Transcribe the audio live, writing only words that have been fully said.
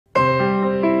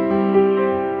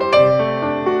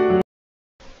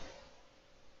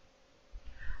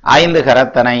ஐந்து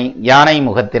கரத்தனை யானை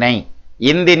முகத்தினை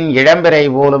இந்தின் இளம்பிறை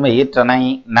போலும் ஈற்றனை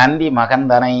நந்தி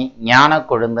மகந்தனை ஞான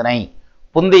கொழுந்தனை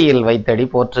புந்தியில் வைத்தடி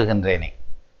போற்றுகின்றேனே.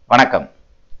 வணக்கம்.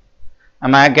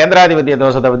 நம்ம கேந்திராதிபத்திய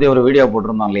தோஷத்தை பற்றி ஒரு வீடியோ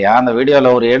போட்டிருந்தோம் இல்லையா? அந்த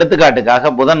வீடியோவில் ஒரு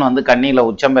எடுத்துக்காட்டுக்காக புதன் வந்து கன்னியில்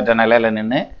உச்சம் பெற்ற நிலையில்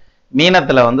நின்று,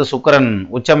 மீனத்தில் வந்து சுக்கிரன்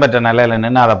உச்சம் பெற்ற நிலையில்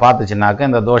நின்று அதை பார்த்துச்சுனாக்க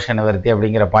இந்த தோஷ நிவர்த்தி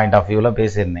அப்படிங்கிற பாயிண்ட் ஆஃப் வியூவில்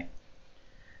பேசியிருந்தேன்.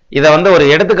 இதை வந்து ஒரு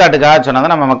எடுத்துக்காட்டுக்காக சொன்னதை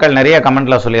நம்ம மக்கள் நிறைய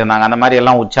கமெண்ட்ல சொல்லியிருந்தாங்க. அந்த மாதிரி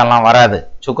எல்லாம் உச்சம்லாம் வராது,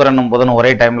 சுக்கிரனும் புதனும்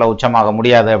ஒரே டைமில் உச்சமாக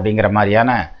முடியாது அப்படிங்கிற மாதிரியான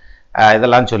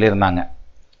இதெல்லாம் சொல்லியிருந்தாங்க.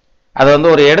 அது வந்து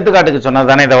ஒரு எடுத்துக்காட்டுக்கு சொன்னது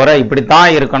தானே தவிர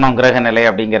இப்படித்தான் இருக்கணும் கிரக நிலை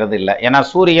அப்படிங்கிறது இல்லை. ஏன்னா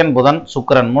சூரியன் புதன்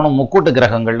சுக்கிரன் மூணு முக்கூட்டு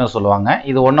கிரகங்கள்னு சொல்லுவாங்க.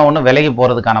 இது ஒன்று விலகி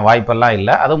போகிறதுக்கான வாய்ப்பெல்லாம்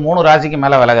இல்லை. அது 3 ராசிக்கு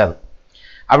மேலே விலகாது.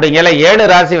 அப்படிங்கிற 7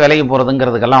 ராசி விலகி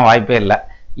போகிறதுங்கிறதுக்கெல்லாம் வாய்ப்பே இல்லை.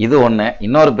 இது ஒன்று.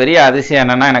 இன்னொரு பெரிய அதிசயம்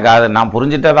என்னென்னா, எனக்கு அது நான்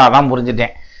புரிஞ்சுட்டதை அதான்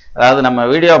புரிஞ்சுட்டேன். அதாவது நம்ம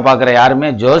வீடியோ பார்க்குற யாருமே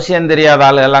ஜோசியம் தெரியாத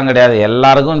ஆள் எல்லாம் கிடையாது.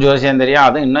 எல்லாருக்கும் ஜோசியம் தெரியும்.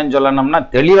 அதுவும் இன்னும் சொல்லணும்னா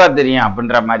தெளிவாக தெரியும்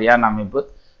அப்படின்ற மாதிரியான அமைப்பு.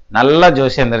 நல்லா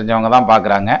ஜோசியம் தெரிஞ்சவங்க தான்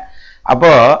பார்க்குறாங்க.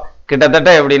 அப்போது கிட்டத்தட்ட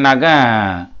எப்படின்னாக்க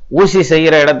ஊசி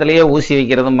செய்கிற இடத்துலையே ஊசி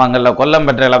வைக்கிறதும்பாங்கல்ல, கொல்லம்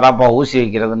பெற்றையில் தான்ப்பா ஊசி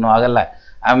வைக்கிறதுன்னு ஆகல.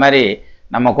 அது மாதிரி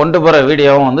நம்ம கொண்டு போகிற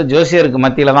வீடியோவும் வந்து ஜோசியருக்கு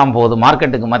மத்தியில் தான் போகுது,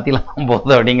 மார்க்கெட்டுக்கு மத்தியில் தான்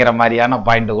போகுது அப்படிங்கிற மாதிரியான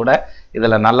பாயிண்ட்டு கூட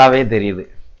இதில் நல்லாவே தெரியுது.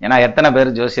 ஏன்னா எத்தனை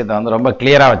பேர் ஜோசியத்தை வந்து ரொம்ப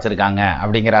கிளியராக வச்சுருக்காங்க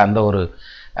அப்படிங்கிற அந்த ஒரு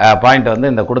பாயிண்ட் வந்து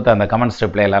இந்த கொடுத்த அந்த கமெண்ட்ஸ்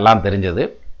ரிப்ளைலெல்லாம் தெரிஞ்சது.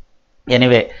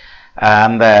 எனிவே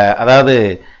அதாவது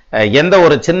எந்த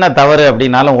ஒரு சின்ன தவறு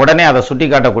அப்படின்னாலும் உடனே அதை சுட்டி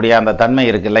காட்டக்கூடிய அந்த தன்மை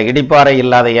இருக்குல்ல. இடிப்பாறை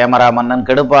இல்லாத ஏமரா மன்னன்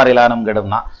கெடுப்பாரிலானும்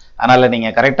கெடும்னா. அதனால்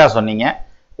நீங்கள் கரெக்டாக சொன்னீங்க,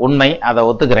 உண்மை, அதை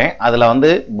ஒத்துக்கிறேன். அதில் வந்து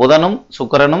புதனும்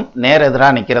சுக்கிரனும் நேர்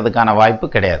எதிராக நிற்கிறதுக்கான வாய்ப்பு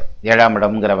கிடையாது. 7ஆம்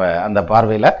இடம்ங்கிற அந்த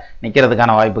பார்வையில்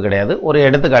நிற்கிறதுக்கான வாய்ப்பு கிடையாது. ஒரு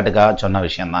எடுத்துக்காட்டுக்காக சொன்ன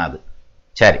விஷயம்தான் அது.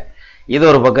 சரி, இது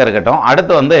ஒரு பக்கம் இருக்கட்டும்.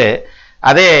 அடுத்து வந்து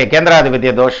அதே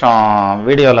கேந்திராதிபத்திய தோஷம்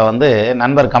வீடியோவில் வந்து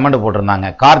நண்பர் கமெண்ட் போட்டிருந்தாங்க.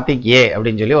 கார்த்திக் ஏ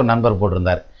அப்படின்னு சொல்லி ஒரு நண்பர்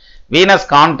போட்டிருந்தார். Venus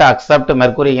can't accept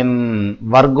mercury in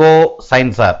Virgo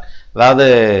சைன்ஸார். அதாவது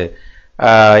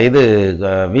இது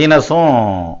வீனஸும்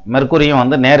மெர்க்குரியும்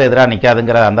வந்து நேர் எதிராக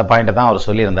நிற்காதுங்கிற அந்த பாயிண்ட்டை தான் அவர்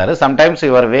சொல்லியிருந்தார். Sometimes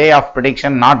your way of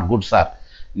prediction not good sir.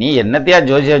 நீ என்னத்தையா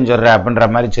ஜோசியம் சொல்கிற அப்படின்ற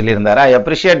மாதிரி சொல்லியிருந்தார். I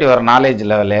appreciate your knowledge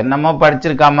level. என்னமோ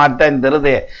படிச்சிருக்கா மாதிரி தான்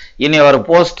தெரியுது. இனி ஒரு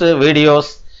போஸ்ட்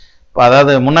வீடியோஸ்,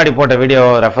 அதாவது முன்னாடி போட்ட வீடியோ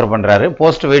ரெஃபர் பண்ணுறாரு.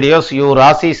 போஸ்ட் வீடியோஸ் யூ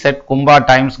ராசி set Kumbha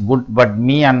times good but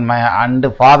me and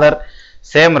father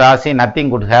same ராசி nothing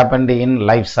good happened in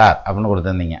life sir அப்படின்னு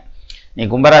கொடுத்துருந்தீங்க. நீ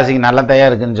கும்பராசிக்கு நல்லதையாக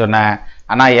இருக்குன்னு சொன்னேன்.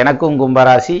 ஆனால் எனக்கும்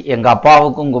கும்பராசி, எங்கள்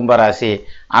அப்பாவுக்கும் கும்பராசி.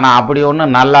 ஆனால் அப்படி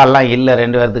ஒன்றும் நல்லாலாம் இல்லை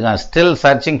ரெண்டு பேர்த்துக்கும். Still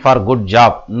searching for good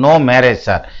job, no marriage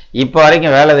sir. இப்போ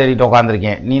வரைக்கும் வேலை தேடிட்டு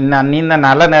உட்காந்துருக்கேன். நீ தான்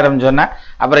நல்ல நேரம் சொன்ன,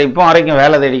 அப்புறம் இப்போ வரைக்கும்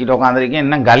வேலை தேடிக்கிட்டு உட்காந்துருக்கேன்,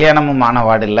 இன்னும் கல்யாணமும்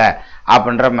ஆனவாடு இல்லை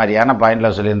அப்படின்ற மாதிரியான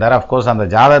பாயிண்டில் சொல்லியிருந்தார். அஃப்கோர்ஸ் அந்த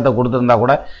ஜாதகத்தை கொடுத்துருந்தா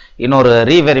கூட இன்னொரு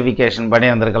ரீவெரிஃபிகேஷன் பண்ணி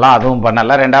வந்திருக்கலாம். அதுவும்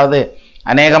பண்ணலை. ரெண்டாவது,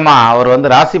 அநேகமாக அவர் வந்து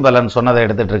ராசி பலன் சொன்னதை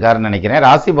எடுத்துகிட்டு இருக்காருன்னு நினைக்கிறேன்.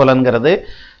 ராசி பலன்கிறது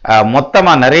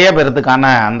மொத்தமாக நிறைய பேர்த்துக்கான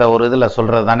அந்த ஒரு இதில்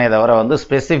சொல்கிறது தானே தவிர வந்து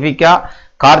ஸ்பெசிஃபிக்காக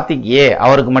கார்த்திக் ஏ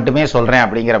அவருக்கு மட்டுமே சொல்கிறேன்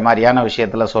அப்படிங்கிற மாதிரியான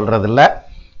விஷயத்தில் சொல்கிறது இல்லை.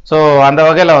 ஸோ அந்த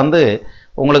வகையில் வந்து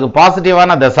உங்களுக்கு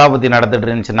பாசிட்டிவான தசாபுத்தி நடந்துட்டு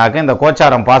இருந்துச்சுனாக்க இந்த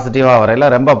கோச்சாரம் பாசிட்டிவாக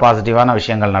வரையில் ரொம்ப பாசிட்டிவான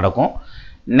விஷயங்கள் நடக்கும்.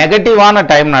 நெகட்டிவான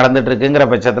டைம் நடந்துட்டு இருக்குங்கிற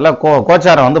பட்சத்தில்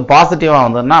கோச்சாரம் வந்து பாசிட்டிவாக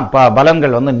வந்ததுன்னா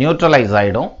பலன்கள் வந்து நியூட்ரலைஸ்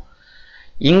ஆகிடும்.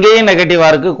 இங்கேயும் நெகட்டிவாக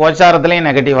இருக்குது, கோச்சாரத்துலேயும்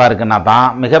நெகட்டிவாக இருக்குன்னா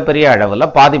தான் மிகப்பெரிய அளவில்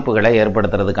பாதிப்புகளை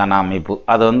ஏற்படுத்துறதுக்கான அமைப்பு.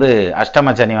 அது வந்து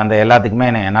அஷ்டம சனி வந்த எல்லாத்துக்குமே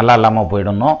நல்லா இல்லாமல்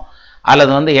போயிடணும்,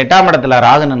 அல்லது வந்து 8ஆம் இடத்துல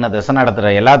ராகு நின்று திசை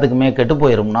நடத்துகிற எல்லாத்துக்குமே கெட்டு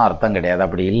போயிரும்னு அர்த்தம் கிடையாது.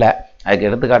 அப்படி இல்லை. அதுக்கு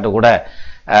எடுத்துக்காட்டு கூட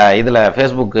இதில்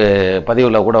ஃபேஸ்புக்கு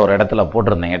பதிவில் கூட ஒரு இடத்துல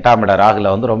போட்டிருந்தேன். 8ஆம் இட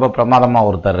ராகுல வந்து ரொம்ப பிரமாதமாக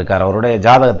ஒருத்தர் இருக்கார். அவருடைய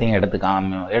ஜாதகத்தையும்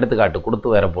எடுத்துக்காட்டு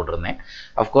கொடுத்து வேற போட்டிருந்தேன்.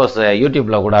 அஃப்கோர்ஸ்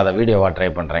யூடியூப்பில் கூட அதை வீடியோவாக ட்ரை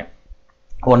பண்ணுறேன்.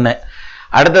 ஒன்று.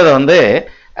 அடுத்தது வந்து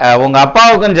உங்கள்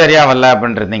அப்பாவுக்கும் சரியா வரல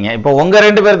அப்படின்ட்டு இருந்தீங்க. இப்போ உங்கள்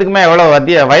 2 பேர்த்துக்குமே எவ்வளோ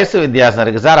வயசு வித்தியாசம்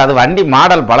இருக்குது சார். அது வண்டி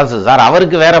மாடல் பழசு சார்.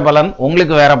 அவருக்கு வேற பலன்,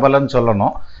 உங்களுக்கு வேற பலன்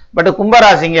சொல்லணும். பட்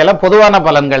கும்பராசிங்கெல்லாம் பொதுவான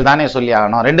பலன்கள் தானே சொல்லி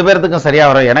ஆகணும். 2 பேர்த்துக்கும் சரியா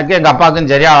வரும். எனக்கு எங்கள்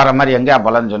அப்பாவுக்கும் சரியா வர மாதிரி எங்கே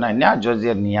பலன் சொன்னால் என்ன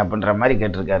ஜோசியர் நீ அப்படின்ற மாதிரி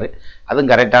கேட்டிருக்காரு.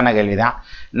 அதுவும் கரெக்டான கேள்வி தான்.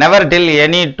 Never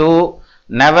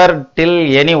till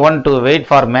any one to wait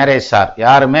for marriage sir.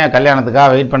 யாருமே கல்யாணத்துக்காக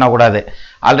வெயிட் பண்ணக்கூடாது.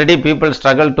 Already people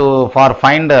struggle for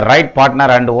find right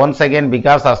partner and once again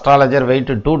because astrologer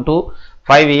wait 2 to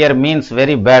 5 years means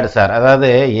very bad sir.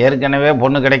 அதாவது ஏற்கனவே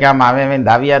பொண்ணு கிடைக்காம அவன்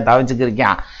தவிச்சுக்கு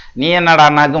இருக்கான். நீ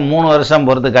என்னடானாக்கு 3 வருஷம்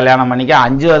பொறுத்து கல்யாணம் பண்ணிக்க,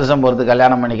 5 வருஷம் பொறுத்து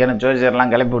கல்யாணம் பண்ணிக்கன்னு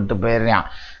ஜோசியர்லாம் கிளப்பி விட்டு போயிடுறான்.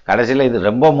 கடைசியில் இது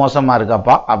ரொம்ப மோசமாக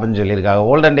இருக்காப்பா அப்படின்னு சொல்லியிருக்காங்க.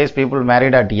 Olden days people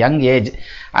married at young age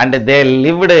and they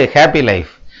lived happy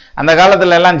life. அந்த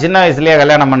காலத்துல எல்லாம் சின்ன வயசுலயே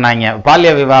கல்யாணம் பண்ணாங்க,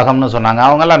 பால்ய விவாகம்னு சொன்னாங்க.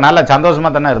 அவங்கெல்லாம் நல்ல சந்தோஷமா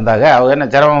தானே இருந்தாங்க. அவங்க என்ன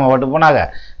சிரமம் போட்டு போனாங்க.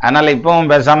 அதனால இப்பவும்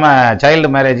பேசாம சைல்டு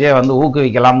மேரேஜே வந்து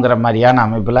ஊக்குவிக்கலாம்ங்கிற மாதிரியான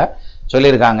அமைப்புல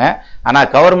சொல்லியிருக்காங்க. ஆனால்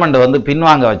கவர்மெண்ட் வந்து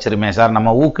பின்வாங்க வச்சிருமே சார்,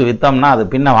 நம்ம ஊக்கு விற்றோம்னா அது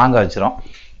பின்ன வாங்க வச்சிரும்.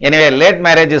 எனவே late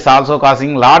marriage is also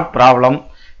causing lot problem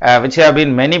which have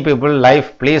been many people life.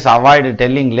 Please avoid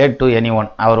telling late to anyone.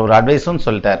 அவர் ஒரு அட்வைஸும்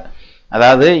சொல்லிட்டார்.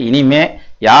 அதாவது இனிமே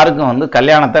யாருக்கும் வந்து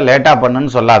கல்யாணத்தை லேட்டாக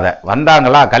பண்ணுன்னு சொல்லாத,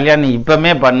 வந்தாங்களா கல்யாணம்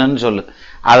இப்போமே பண்ணுன்னு சொல்லு.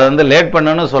 அதை வந்து லேட்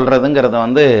பண்ணுன்னு சொல்கிறதுங்கிறது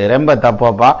வந்து ரொம்ப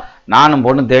தப்பாப்பா. நானும்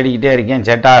பொண்ணு தேடிக்கிட்டே இருக்கேன்,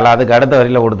 செட்டா இல்லை. அதுக்கு அடுத்த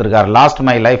வரியில் கொடுத்துருக்காரு, last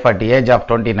my life at age of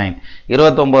 29.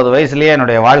 29 வயசுலேயே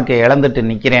என்னுடைய வாழ்க்கையை இழந்துட்டு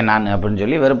நிற்கிறேன் நான் அப்படின்னு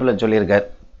சொல்லி வெறுப்பில் சொல்லியிருக்காரு.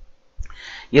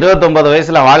 29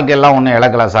 வயசில் வாழ்க்கையெல்லாம் ஒன்றும்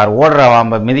இழக்கல சார், ஓடுற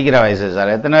மிதிக்கிற வயசு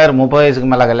சார். எத்தனை பேர் 30 வயசுக்கு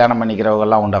மேலே கல்யாணம்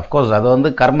பண்ணிக்கிறவங்கெல்லாம் உண்டு. அஃப்கோர்ஸ் அது வந்து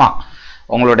கர்மா,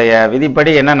 உங்களுடைய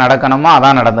விதிப்படி என்ன நடக்கணுமோ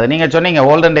அதான் நடந்தது. நீங்கள் சொன்னீங்க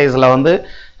ஓல்டன் டேஸில் வந்து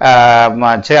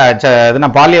எதுனா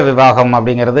பாலிய விவாகம்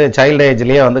அப்படிங்கிறது சைல்டு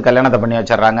ஏஜ்லேயே வந்து கல்யாணத்தை பண்ணி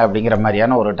வச்சிட்றாங்க அப்படிங்கிற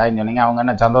மாதிரியான ஒரு டைம் சொன்னீங்க. அவங்க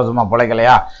என்ன சந்தோஷமாக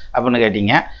பிழைக்கலையா அப்படின்னு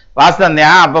கேட்டீங்க.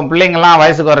 வாஸ்தந்தான். அப்போ பிள்ளைங்கள்லாம்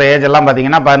வயசுக்கு வர ஏஜ் எல்லாம்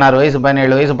பார்த்தீங்கன்னா 16 வயசு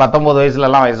 17 வயசு 19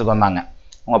 வயசுலலாம் வயசுக்கு வந்தாங்க.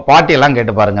 உங்கள் பாட்டியெல்லாம்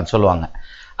கேட்டு பாருங்க சொல்லுவாங்க.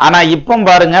 ஆனால் இப்போ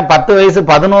பாருங்க 10 வயசு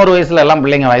 11 வயசுல எல்லாம்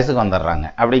பிள்ளைங்க வயசுக்கு வந்துடுறாங்க.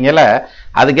 அப்படிங்கல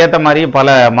அதுக்கேற்ற மாதிரி பல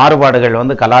மாறுபாடுகள்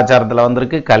வந்து கலாச்சாரத்தில்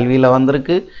வந்திருக்கு, கல்வியில்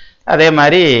வந்திருக்கு, அதே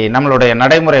மாதிரி நம்மளுடைய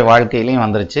நடைமுறை வாழ்க்கையிலையும்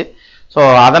வந்துருச்சு. ஸோ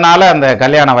அதனால் அந்த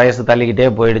கல்யாண வயசு தள்ளிக்கிட்டே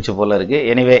போயிடுச்சு போல இருக்குது.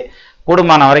 எனிவே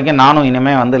கூடுமான வரைக்கும் நானும்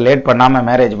இனிமேல் வந்து லேட் பண்ணாமல்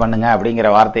மேரேஜ் பண்ணுங்க அப்படிங்கிற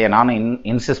வார்த்தையை நானும்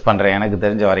இன்சிஸ்ட் பண்ணுறேன். எனக்கு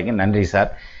தெரிஞ்ச வரைக்கும். நன்றி சார்.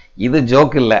 இது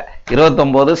ஜோக் இல்லை.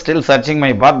 29 still searching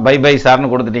my path, by by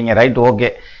சார்னு கொடுத்துட்டீங்க. Right,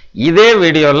 okay. இதே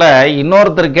வீடியோவில்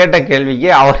இன்னொருத்தர் கேட்ட கேள்விக்கு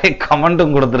அவரே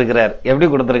கமெண்ட்டும் கொடுத்துருக்கிறார். எப்படி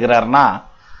கொடுத்துருக்கிறாருன்னா,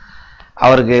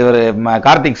 அவருக்கு ஒரு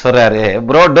கார்த்திக் சொல்றாரு,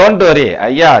 ப்ரோ டோன்ட் வரி,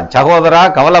 ஐயா சகோதரா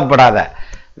கவலைப்படாத,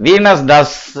 Venus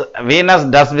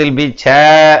does will be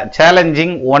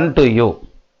challenging one to you.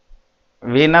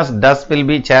 Venus does will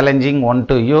be challenging one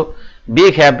to you. Be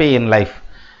happy in life.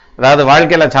 அதாவது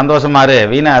வாழ்க்கையில் சந்தோஷமா இரு.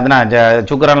 வீணா அதுனா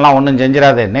சுக்கரன்லாம் ஒன்றும்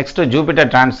செஞ்சிடாது. Next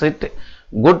Jupiter transit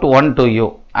good one to you.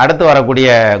 அடுத்து வரக்கூடிய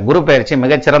குரு பயிற்சி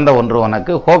மிகச்சிறந்த ஒன்று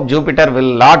உனக்கு. Hope Jupiter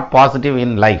will lot positive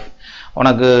in life.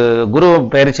 உனக்கு குரு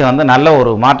பயிற்சி வந்து நல்ல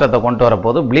ஒரு மாற்றத்தை கொண்டு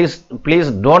வரப்போது. Please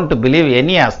don't believe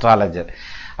any astrologer.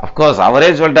 Of course அவரே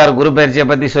சொல்லிட்டார், குரு பயிற்சியை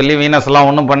பற்றி சொல்லி வீனஸ்லாம்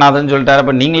ஒன்றும் பண்ணாதுன்னு சொல்லிட்டாரு.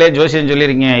 இப்போ நீங்களே ஜோசியம்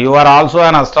சொல்லியிருக்கீங்க. You are also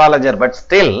an astrologer, but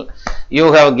still you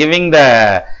have giving the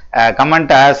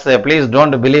comment as please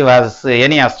don't believe as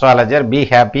any astrologer. Be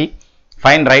happy,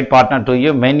 find right partner to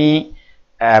you,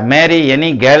 marry any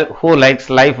girl who likes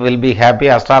life, will be happy.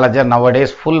 Astrologer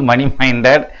nowadays full money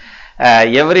minded.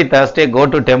 Every Thursday go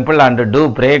to temple and do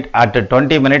pray at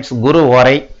 20 minutes Guru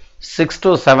Varai 6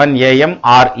 to 7 am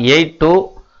or 8 to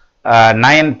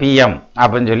 9 pm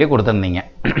அப்படின்னு சொல்லி கொடுத்துருந்தீங்க.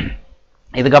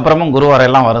 இதுக்கப்புறமும் குரு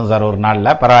வரையெல்லாம் வரும் sir ஒரு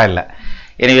நாளில், பரவாயில்ல.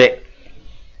 Anyway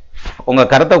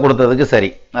உங்கள் கருத்தை கொடுத்ததுக்கு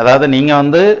சரி. அதாவது நீங்கள்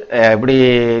வந்து இப்படி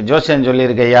ஜோசியம்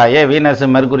சொல்லியிருக்கையா, வீனஸ்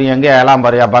மெர்குரி எங்கே ஏழாம்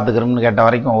பாரியா பார்த்துக்கிறோம்னு கேட்ட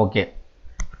வரைக்கும் ஓகே.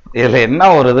 இதில் என்ன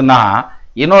ஒரு இதுனா,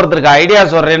 இன்னொருத்தருக்கு ஐடியா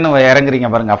சொல்கிறேன்னு இறங்குறீங்க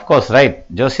பாருங்க. அஃப்கோர்ஸ் ரைட்,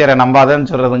 ஜோசியரை நம்பாதன்னு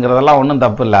சொல்கிறதுங்கிறதெல்லாம் ஒன்றும்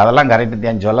தப்பு இல்லை, அதெல்லாம் கரெக்டு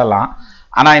தான் சொல்லலாம்.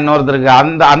 ஆனால் இன்னொருத்தருக்கு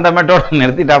அந்த மெத்தோட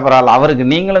நிறுத்திட்டா பரவாயில்ல. அவருக்கு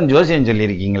நீங்களும் ஜோசியம்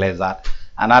சொல்லியிருக்கீங்களே சார்.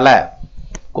 அதனால்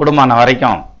கூடுமான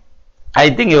வரைக்கும் I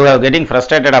think you have getting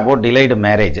frustrated about delayed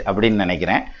marriage அப்படின்னு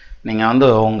நினைக்கிறேன். நீங்கள் வந்து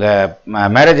உங்கள்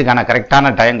மேரேஜுக்கான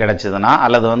கரெக்டான டைம் கிடச்சிதுன்னா,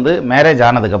 அல்லது வந்து மேரேஜ்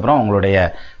ஆனதுக்கப்புறம் உங்களுடைய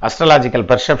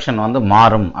அஸ்ட்ராலாஜிக்கல் பெர்செப்ஷன் வந்து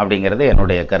மாறும் அப்படிங்கிறது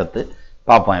என்னுடைய கருத்து.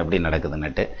 பார்ப்போம் எப்படி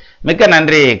நடக்குதுன்னுட்டு. மிக்க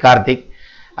நன்றி கார்த்திக்.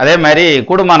 அதே மாதிரி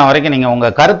கூடுமான வரைக்கும் நீங்கள்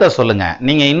உங்கள் கருத்தை சொல்லுங்கள்.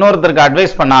 நீங்கள் இன்னொருத்தருக்கு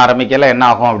அட்வைஸ் பண்ண ஆரம்பிக்கல என்ன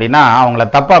ஆகும் அப்படின்னா, அவங்கள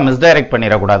தப்பாக மிஸ்டைரக்ட்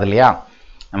பண்ணிடக்கூடாது இல்லையா.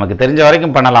 நமக்கு தெரிஞ்ச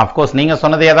வரைக்கும் பண்ணலாம். அஃப்கோர்ஸ் நீங்கள்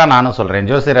சொன்னதே தான் நானும் சொல்கிறேன்.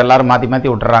 ஜோசியர் எல்லாரும் மாற்றி மாற்றி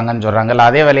விட்டுறாங்கன்னு சொல்கிறாங்கல்ல,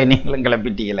 அதே வேலையை நீங்களும்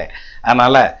கிளப்பிட்டீங்களே.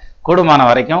 அதனால் கூடுமான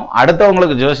வரைக்கும்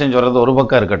அடுத்தவங்களுக்கு ஜோசியம் சொல்கிறது ஒரு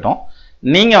பக்கம் இருக்கட்டும்,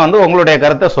 நீங்கள் வந்து உங்களுடைய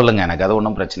கருத்தை சொல்லுங்கள். எனக்கு அது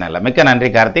ஒன்றும் பிரச்சனை இல்லை. மிக்க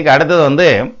நன்றி கார்த்திக். அடுத்தது வந்து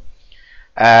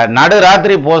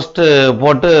நடுராத்திரி போஸ்ட்டு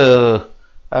போட்டு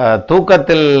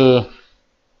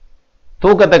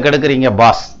தூக்கத்தை கெடுக்கிறீங்க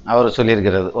பாஸ். அவர்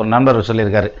சொல்லியிருக்கிறது, ஒரு நண்பர்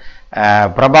சொல்லியிருக்காரு,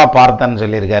 பிரபா பார்த்தன்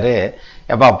சொல்லியிருக்காரு,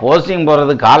 எப்பா போஸ்டிங்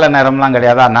போடுறது கால நேரம்லாம்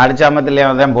கிடையாதா, நடிச்சாமத்திலே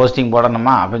தான் போஸ்டிங்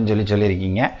போடணுமா அப்படின்னு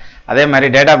சொல்லியிருக்கீங்க. அதே மாதிரி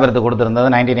date of birth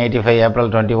கொடுத்துருந்தது 1985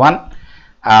 April 21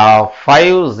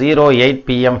 5:08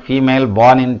 PM, female,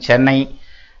 born in Chennai.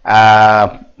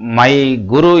 My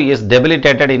guru is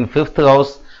debilitated in 5th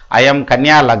house. I am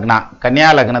கன்யா லக்னா. கன்யா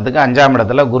லக்னத்துக்கு 5ஆம்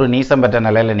இடத்துல குரு நீசம் பெற்ற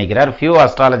நிலையில் நிற்கிறார். Few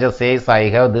astrologers says I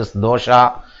have this dosha.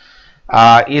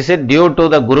 Is it due to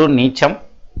the குரு நீச்சம்?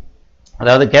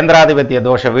 அதாவது கேந்திராதிபத்திய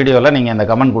தோஷ வீடியோவில் நீங்கள் இந்த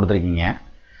கமெண்ட் கொடுத்துருக்கீங்க.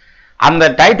 அந்த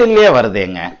டைட்டில்லையே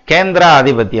வருதுங்க, கேந்திரா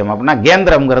ஆதிபத்தியம் அப்படின்னா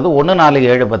கேந்திரம்ங்கிறது 1 4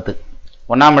 7 10.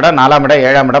 1ஆம் இடம் 4ஆம் இடம்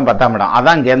 7ஆம் இடம் 10ஆம் இடம்,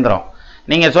 அதான் கேந்திரம்.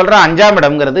 நீங்கள் சொல்கிற 5ஆம்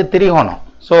இடம்ங்கிறது திரிகோணம்.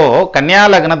 ஸோ கன்னியா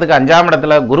லக்னத்துக்கு 5ஆம்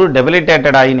இடத்துல குரு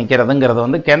டெபிலிட்டேட்டட் ஆகி நிற்கிறதுங்கிறது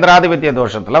வந்து கேந்திராதிபத்திய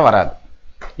தோஷத்தில் வராது.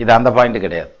 இது அந்த பாயிண்ட்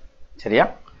கிடையாது. சரியா?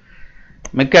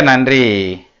 மிக்க நன்றி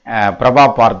பிரபா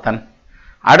பார்த்தன்.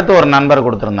 அடுத்து ஒரு நண்பர்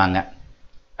கொடுத்துருந்தாங்க,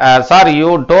 sir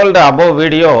you told above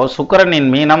video சுக்கிரன் இன்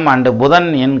மீனம் அண்ட் புதன்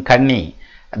இன் கன்னி,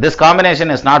 this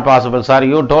combination is not possible sir,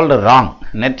 you told wrong,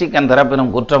 நெற்றிக்கண்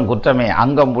திறப்பினும் குற்றம் குற்றமே,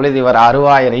 அங்கம் புழுதிவர்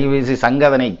அருவாய நெய்வீசி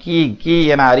சங்கதனை கீ கீ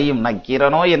என அறியும்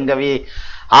நக்கீரனோ என்கவி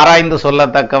ஆராய்ந்து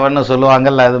சொல்லத்தக்கவன்னு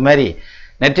சொல்லுவாங்கல்ல, அது மாதிரி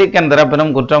நெற்றிக்கண்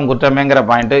திறப்பினும் குற்றம் குற்றமேங்கிற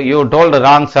point you told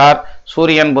wrong sir.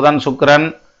 சூரியன் புதன் சுக்கிரன்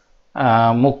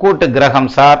முக்கூட்டு கிரகம்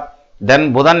சார், தென்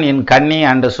புதன் இன் கன்னி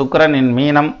அண்ட் சுக்கிரன் இன்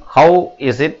மீனம், how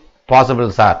is it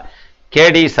possible sir.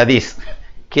 கேடி சதீஷ்,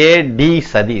 கேடி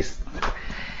சதீஷ்.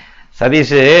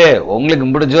 சதீஷ், உங்களுக்கு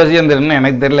இப்படி ஜோசியம் தெரியும்னு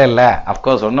எனக்கு தெரியல. இல்லை,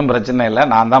 அஃப்கோர்ஸ் ஒன்றும் பிரச்சனை இல்லை,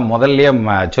 நான் தான் முதல்லையே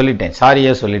சொல்லிட்டேன்,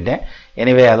 சாரியே சொல்லிட்டேன்.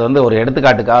 எனிவே அது வந்து ஒரு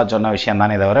எடுத்துக்காட்டுக்காக சொன்ன விஷயம்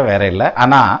தானே தவிர வேற இல்லை.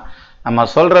 ஆனால் நம்ம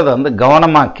சொல்கிறது வந்து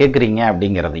கவனமாக கேட்குறீங்க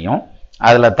அப்படிங்கிறதையும்,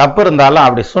 அதில் தப்பு இருந்தாலும்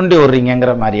அப்படி சுண்டி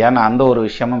விடுறீங்கிற மாதிரியான அந்த ஒரு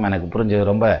விஷயமும் எனக்கு புரிஞ்சது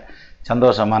ரொம்ப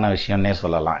சந்தோஷமான விஷயம்னே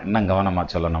சொல்லலாம், இன்னும்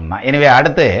கவனமாக சொல்லணும்னா. எனவே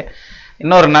அடுத்து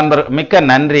இன்னொரு நண்பர், மிக்க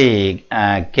நன்றி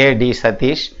கேடி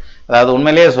சதீஷ். அதாவது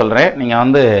உண்மையிலேயே சொல்கிறேன், நீங்கள்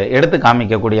வந்து எடுத்து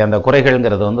காமிக்கக்கூடிய அந்த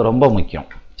குறைகள்ங்கிறது வந்து ரொம்ப முக்கியம்,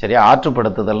 சரியா?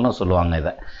 ஆற்றுப்படுத்துதல்னு சொல்லுவாங்க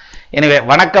இதை. எனவே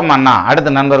வணக்கம் அண்ணா.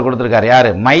 அடுத்த நண்பர் கொடுத்துருக்காரு,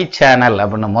 யார்? மை சேனல்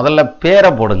அப்படின்னு முதல்ல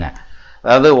பேரை போடுங்க.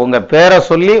 அதாவது உங்கள் பேரை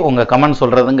சொல்லி உங்கள் கமெண்ட்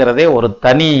சொல்கிறதுங்கிறதே ஒரு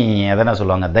தனி எதனா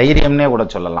சொல்லுவாங்க, தைரியம்னே கூட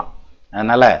சொல்லலாம்.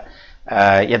 அதனால்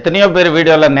எத்தனையோ பேர்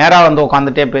வீடியோவில் நேராக வந்து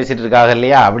உட்காந்துட்டே பேசிகிட்டு இருக்காங்க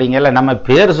இல்லையா? அப்படிங்கல நம்ம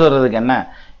பேர் சொல்கிறதுக்கு என்ன,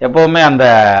 எப்போவுமே அந்த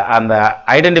அந்த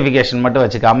ஐடென்டிஃபிகேஷன் மட்டும்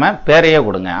வச்சுக்காமல் பேரையே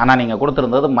கொடுங்க. ஆனால் நீங்கள்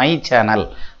கொடுத்துருந்தது மை சேனல்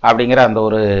அப்படிங்கிற அந்த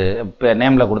ஒரு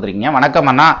நேமில் கொடுத்துருக்கீங்க.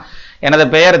 வணக்கம் அண்ணா, எனது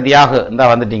பெயர் தியாகு. இந்த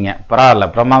வந்துட்டீங்க, பரவாயில்ல,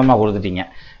 பிரமாதமாக கொடுத்துட்டீங்க.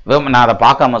 நான் அதை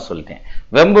பார்க்காம சொல்லிட்டேன்.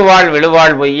 வெம்புவாள்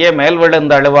விழுவாள் பொய்யே, மேல்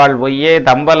விழுந்து அழுவாள் பொய்யே,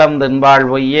 தம்பலம் தின்பாள்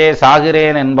பொய்யே,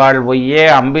 சாகிறேன் என்பாள் பொய்யே,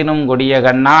 அம்பினும் கொடிய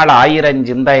கண்ணால்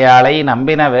ஆயிரஞ்சிந்தையாளை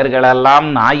நம்பின வேர்களெல்லாம்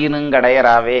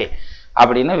நாயினுங்கடையராவே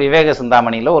அப்படின்னு விவேக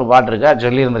சிந்தாமணியில் ஒரு பாட்டு இருக்கு, அது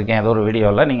சொல்லியிருந்திருக்கேன் ஏதோ ஒரு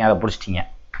வீடியோவில், நீங்கள் அதை பிடிச்சிட்டிங்க.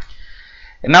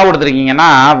 என்ன கொடுத்துருக்கீங்கன்னா,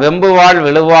 வெம்புவாள்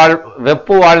விழுவாள்,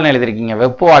 வெப்புவாள்னு எழுதிருக்கீங்க.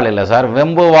 வெப்புவாள் இல்லை சார்,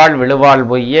 வெம்புவாள் விழுவாள்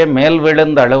பொய்யே, மேல்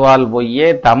விழுந்து அழுவாள் பொய்யே,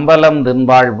 தம்பலம்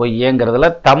தின்பாள் பொய்யேங்கிறதுல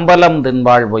தம்பலம்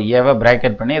தின்பாள் பொய்யவை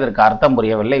பிராக்கெட் பண்ணி இதற்கு அர்த்தம்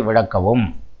புரியவில்லை, விளக்கவும்.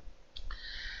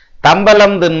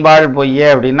 தம்பலம் தின்பாள் பொய்யே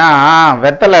அப்படின்னா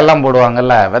வெத்தலை எல்லாம்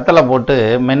போடுவாங்கல்ல, வெத்தலை போட்டு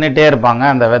மென்னுட்டே இருப்பாங்க.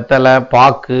 அந்த வெத்தலை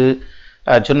பாக்கு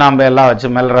சுண்ணாம்பு எல்லாம் வச்சு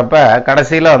மெல்றப்ப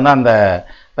கடைசியில் வந்து அந்த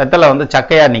வெத்தலை வந்து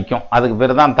சக்கையாக நிற்கும், அதுக்கு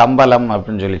பேர் தான் தம்பலம்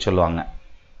அப்படின்னு சொல்லுவாங்க.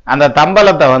 அந்த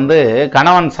தம்பலத்தை வந்து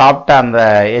கணவன் சாப்பிட்ட அந்த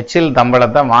எச்சில்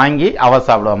தம்பலத்தை வாங்கி அவ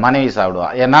சாப்பிடுவா, மனைவி சாப்பிடுவா.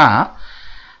 ஏன்னா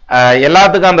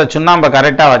எல்லாத்துக்கும் அந்த சுண்ணாம்பை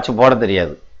கரெக்டாக வச்சு போட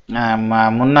தெரியாது.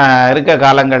 முன்ன இருக்க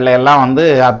காலங்களில் எல்லாம் வந்து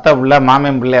அத்தை பிள்ளை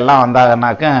மாமன் பிள்ளை எல்லாம்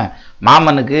வந்தாங்கன்னாக்க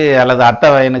மாமனுக்கு அல்லது அத்தை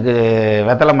வயனுக்கு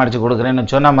வெத்தலை மடித்து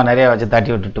கொடுக்குறேன்னு சுண்ணாம்பை நிறைய வச்சு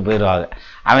தட்டி விட்டுட்டு போயிடுவாங்க.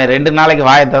 அவன் 2 நாளைக்கு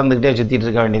வாயை திறந்துக்கிட்டே சுற்றிட்டு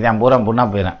இருக்க வேண்டியதான், பூரா புண்ணா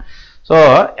போயிடும். ஸோ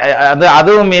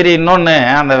அதுவும் மீறி இன்னொன்று,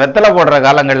 அந்த வெத்தலை போடுற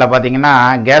காலங்களில் பார்த்தீங்கன்னா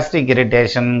கேஸ்ட்ரிக்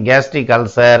இரிட்டேஷன், கேஸ்ட்ரிக்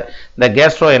அல்சர், இந்த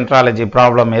கேஸ்ட்ரோ என்ட்ராலஜி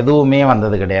ப்ராப்ளம் எதுவுமே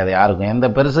வந்தது கிடையாது யாருக்கும். எந்த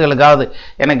பெருசுகளுக்காவது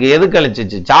எனக்கு எது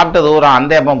கழிச்சிச்சு, சாப்பிட்ட தூரம்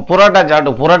அந்த எப்பம் புரோட்டா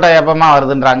சாப்பிட்டு புரோட்டா எப்பமாக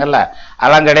வருதுன்றாங்கல்ல,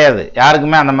 அதெல்லாம் கிடையாது,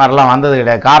 யாருக்குமே அந்த மாதிரிலாம் வந்தது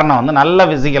கிடையாது. காரணம் வந்து நல்ல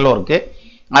ஃபிசிக்கல் ஒர்க்கு.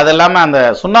 அது இல்லாமல் அந்த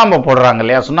சுண்ணாம்பை போடுறாங்க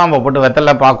இல்லையா, சுண்ணாம்பை போட்டு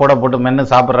வெத்தலை பாக்கூட போட்டு மென்று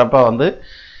சாப்பிட்றப்ப வந்து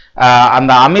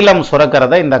அந்த அமிலம்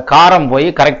சுரக்கிறத இந்த காரம் போய்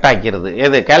கரெக்ட் ஆக்கிடுது.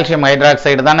 எது? கால்சியம்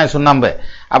ஹைட்ராக்சைடு தானே சுண்ணாம்பு.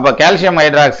 அப்போ கால்சியம்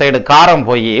ஹைட்ராக்சைடு காரம்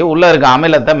போய் உள்ளே இருக்க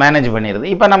அமிலத்தை மேனேஜ் பண்ணிடுது.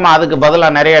 இப்போ நம்ம அதுக்கு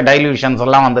பதிலாக நிறைய டைல்யூஷன்ஸ்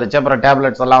எல்லாம் வந்துருச்சு, அப்புறம்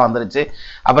டேப்லெட்ஸ் எல்லாம் வந்துருச்சு,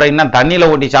 அப்புறம் இன்னும் தண்ணியில்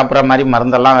ஊட்டி சாப்பிட்ற மாதிரி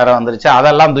மருந்தெல்லாம் வேற வந்துருச்சு.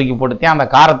 அதெல்லாம் தூக்கி போட்டுத்தே அந்த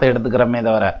காரத்தை எடுத்துக்கிறோமே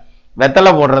தவிர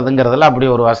வெத்தலை போடுறதுங்கிறதுல அப்படி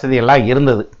ஒரு வசதியெல்லாம்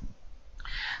இருந்தது.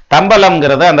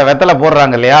 தம்பலம்ங்கிறது அந்த வெத்தலை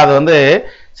போடுறாங்க இல்லையா, அது வந்து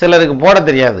சிலருக்கு போட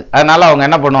தெரியாது. அதனால அவங்க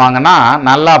என்ன பண்ணுவாங்கன்னா,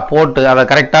 நல்லா போட்டு அதை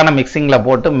கரெக்டான மிக்சிங்கில்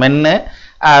போட்டு மென்று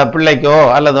பிள்ளைக்கோ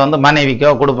அல்லது வந்து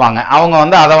மனைவிக்கோ கொடுப்பாங்க. அவங்க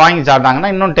வந்து அதை வாங்கி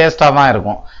சாப்பிட்டாங்கன்னா இன்னும் டேஸ்ட்டாக தான்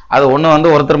இருக்கும். அது ஒன்று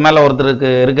வந்து ஒருத்தர் மேலே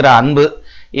ஒருத்தருக்கு இருக்கிற அன்பு,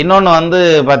 இன்னொன்று வந்து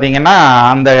பார்த்தீங்கன்னா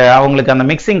அந்த அவங்களுக்கு அந்த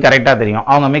மிக்சிங் கரெக்டாக தெரியும்.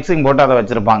 அவங்க மிக்சிங் போட்டு அதை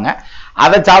வச்சுருப்பாங்க.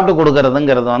 அதை சாப்பிட்டு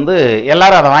கொடுக்கறதுங்கிறது வந்து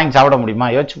எல்லாரும் அதை வாங்கி சாப்பிட முடியுமா?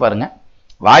 யோசிச்சு பாருங்க.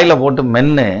 வாயில் போட்டு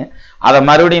மென்று அதை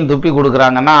மறுபடியும் துப்பி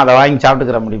கொடுக்குறாங்கன்னா அதை வாங்கி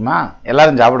சாப்பிட்டுக்கிற முடியுமா?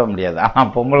 எல்லாரும் சாப்பிட முடியாது.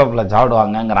 ஆனால் பொம்பளை பிள்ளை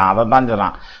சாப்பிடுவாங்கங்கிறான். அதை தான்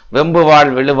சொல்கிறான்.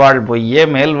 வெம்புவாள் விழுவாள் பொய்யே,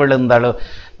 மேல் விழுந்தழு.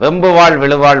 வெம்புவாள்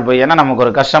விழுவாள் பொய்யேன்னா நமக்கு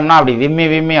ஒரு கஷ்டம்னா அப்படி விம்மி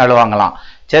விம்மி அழுவாங்களாம்.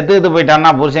 செத்துக்கிட்டு போயிட்டான்னா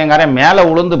புருஷங்காரன் மேலே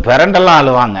உளுந்து பிறண்டெல்லாம்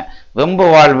அழுவாங்க.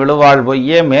 வெம்புவாள் விழுவாள்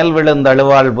பொய்யே, மேல் விழுந்து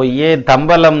அழுவாள் பொய்யே,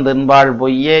 தம்பலம் தின்பாள்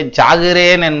பொய்யே,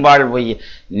 சாகுறேன் என்பாள் பொய்யே.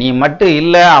 நீ மட்டும்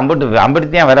இல்லை,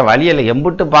 அம்பிட்டுத்தான் வேற வழியில்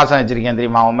எம்பிட்டு பாசம் வச்சிருக்கேன்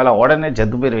தெரியுமா அவன் மேலே, உடனே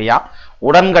செத்து போயிருவியா,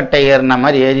 உடன்கட்டை ஏறின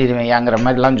மாதிரி ஏறிடுவையாங்கிற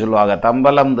மாதிரிலாம் சொல்லுவாங்க.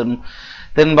 தம்பலம்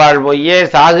தின்பாள் பொய்யே,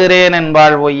 சாகுறேன்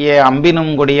என்பாள் பொய்யே,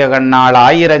 அம்பினும் கொடிய கண்ணாள்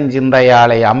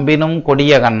ஆயிரஞ்சிந்தையாளை. அம்பினும்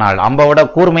கொடிய கண்ணாள், அம்பை விட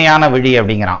கூர்மையான விழி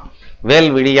அப்படிங்கிறான். வேல்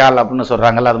விழியால் அப்படின்னு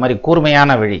சொல்கிறாங்கல்ல, அது மாதிரி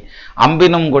கூர்மையான விழி.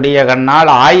 அம்பினும் கொடிய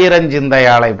கண்ணால்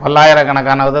ஆயிரஞ்சிந்தையாளை,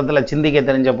 பல்லாயிரக்கணக்கான விதத்தில் சிந்திக்க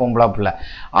தெரிஞ்ச பொம்பளை பிள்ளை,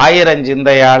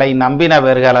 ஆயிரஞ்சிந்தையாளை நம்பின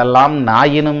பேர்களெல்லாம்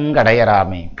நாயினும்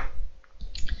கடையராமே.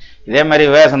 இதே மாதிரி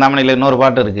சிந்தாமணியில் இன்னொரு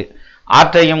பாட்டு இருக்கு.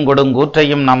 ஆற்றையும்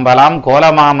கொடுங்கூற்றையும் நம்பலாம்,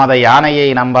 கோலமாமத யானையை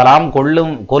நம்பலாம்,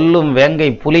 கொல்லும் வேங்கை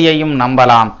புலியையும்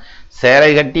நம்பலாம், சேலை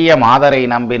கட்டிய மாதரை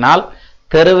நம்பினால்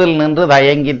தெருவில் நின்று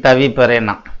தயங்கி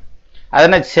தவிப்பறேன்னா.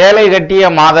 அதனை சேலை கட்டிய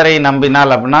மாதரை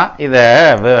நம்பினால் அப்படின்னா இதை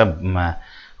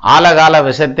ஆலகால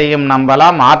விஷத்தையும்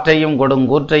நம்பலாம், ஆற்றையும்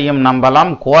கொடுங்கூற்றையும்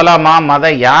நம்பலாம், கோலமா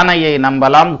மத யானையை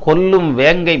நம்பலாம், கொல்லும்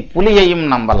வேங்கை புலியையும்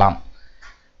நம்பலாம்,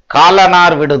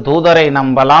 காலனார் விடு தூதரை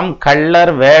நம்பலாம்,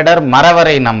 கள்ளர் வேடர்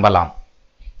மறவரை நம்பலாம்,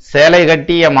 சேலை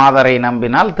கட்டிய மாதரை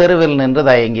நம்பினால் தெருவில் நின்று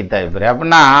தயங்கி தவிப்பறேன்.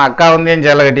 அப்படின்னா அக்கா வந்து என்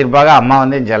சேலை கட்டியிருப்பாங்க, அம்மா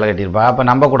வந்து என் சேலை கட்டியிருப்பாங்க, அப்போ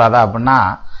நம்பக்கூடாதா அப்படின்னா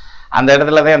அந்த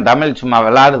இடத்துல தான் தமிழ் சும்மா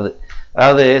விளாடுது.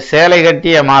 அதாவது சேலை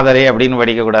கட்டிய மாதரை அப்படின்னு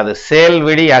படிக்கக்கூடாது,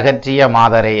 சேல்விழி அகற்றிய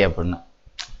மாதரை அப்படின்னு.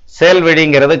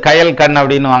 சேல்விழிங்கிறது கயல் கண்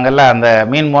அப்படின்னு வாங்கல்ல, அந்த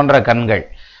மீன் போன்ற கண்கள்.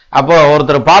 அப்போ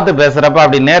ஒருத்தர் பார்த்து பேசுறப்ப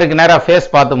அப்படி நேருக்கு நேராக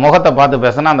ஃபேஸ் பார்த்து முகத்தை பார்த்து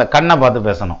பேசணும், அந்த கண்ணை பார்த்து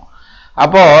பேசணும்.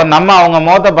 அப்போ நம்ம அவங்க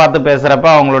முகத்தை பார்த்து பேசுறப்ப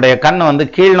அவங்களுடைய கண் வந்து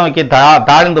கீழ் நோக்கி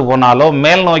தாழ்ந்து போனாலோ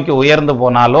மேல் நோக்கி உயர்ந்து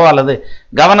போனாலோ அல்லது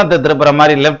கவனத்தை திருப்புற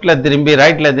மாதிரி லெஃப்ட்ல திரும்பி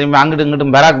ரைட்ல திரும்பி அங்கிட்டு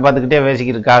இங்கிட்டும் பெராக் பார்த்துக்கிட்டே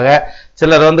பேசிக்கிருக்காங்க.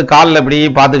 சிலர் வந்து காலில் இப்படி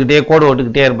பார்த்துக்கிட்டே கோடு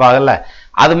ஓட்டுக்கிட்டே இருப்பாங்கல்ல,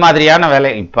 அது மாதிரியான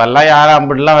வேலை. இப்பெல்லாம் யாரும்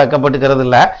அப்படிலாம் வைக்கப்பட்டுக்கிறது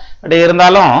இல்லை. அப்படி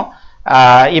இருந்தாலும்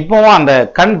இப்பவும் அந்த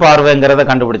கண் பார்வைங்கிறத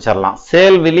கண்டுபிடிச்சிடலாம்.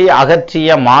 சேல்விழி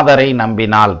அகற்றிய மாதரை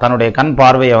நம்பினால், தன்னுடைய கண்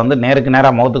பார்வையை வந்து நேருக்கு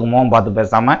நேராக முகத்துக்கு முகம் பார்த்து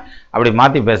பேசாம அப்படி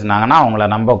மாற்றி பேசினாங்கன்னா அவங்கள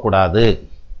நம்பக்கூடாது.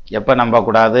 எப்போ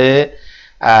நம்பக்கூடாது?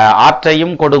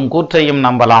 ஆற்றையும் கூற்றையும்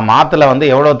நம்பலாம். ஆற்றுல வந்து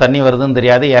எவ்வளோ தண்ணி வருதுன்னு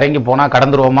தெரியாது, இறங்கி போனால்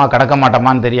கடந்துருவோமா கடக்க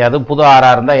மாட்டோமான்னு தெரியாது, புது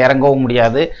ஆறாக இருந்தால் இறங்கவும்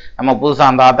முடியாது நம்ம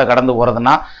புதுசாக அந்த ஆற்றை கடந்து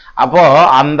போகிறதுனா. அப்போ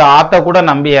அந்த ஆற்றை கூட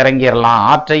நம்பி இறங்கிடலாம்.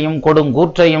 ஆற்றையும்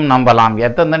கூற்றையும் நம்பலாம்.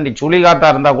 எத்தனை தண்டி சுழிகாத்தா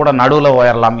இருந்தால் கூட நடுவில்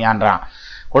உயரலாம் ஏன்றான்.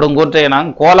 கொடுங்கூற்றையினான்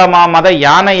கோலமா மத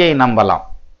யானையை நம்பலாம்.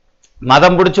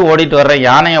 மதம் பிடிச்சி ஓடிட்டு வர்ற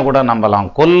யானையை கூட நம்பலாம்.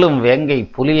 கொல்லும் வேங்கை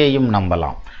புலியையும்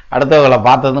நம்பலாம். அடுத்தவங்களை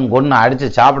பார்த்ததும் கொன்று அடித்து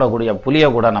சாப்பிடக்கூடிய புலியை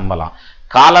கூட நம்பலாம்.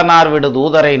 காலனார் விடு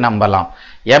தூதரை நம்பலாம்.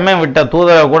 எம்மை விட்ட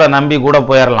தூதரை கூட நம்பி கூட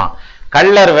போயிடலாம்.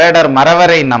 கள்ளர் வேடர்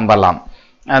மறவரை நம்பலாம்.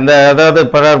 அந்த அதாவது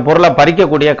பொருளை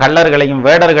பறிக்கக்கூடிய கள்ளர்களையும்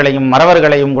வேடர்களையும்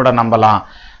மறவர்களையும் கூட நம்பலாம்.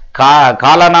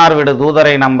 காலனார் விடு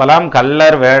தூதரை நம்பலாம்,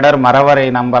 கள்ளர் வேடர் மறவரை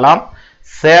நம்பலாம்,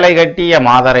 சேலை கட்டிய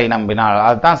மாதரை நம்பினால்,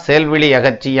 அதுதான் சேல்விழி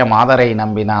அகற்றிய மாதரை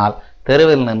நம்பினால்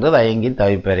தெருவில் நின்று தயங்கி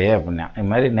தவிப்பறே அப்படின்னா. இது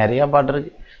மாதிரி நிறைய பாட்டு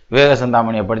இருக்கு. விவேக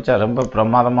சிந்தாமணியை படித்தா ரொம்ப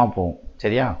பிரமாதமாக போகும்.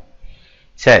 சரியா?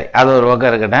 சரி, அது ஒரு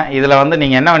பக்கம் இருக்கட்டும். இதில் வந்து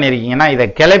நீங்கள் என்ன பண்ணியிருக்கீங்கன்னா இதை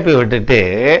கிளப்பி விட்டுட்டு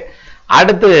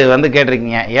அடுத்து வந்து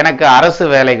கேட்டிருக்கீங்க, எனக்கு அரசு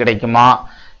வேலை கிடைக்குமா,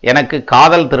 எனக்கு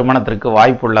காதல் திருமணத்திற்கு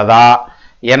வாய்ப்புள்ளதா,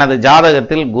 எனது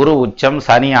ஜாதகத்தில் குரு உச்சம்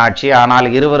சனி ஆட்சி ஆனால்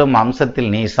இருவரும் அம்சத்தில்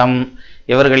நீசம்,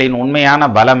 இவர்களின் உண்மையான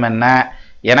பலம் என்ன,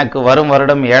 எனக்கு வரும்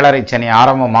வருடம் 7.5 சனி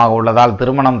ஆரம்பமாக உள்ளதால்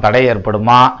திருமணம் தடை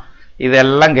ஏற்படுமா,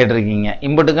 இதெல்லாம் கேட்டிருக்கீங்க.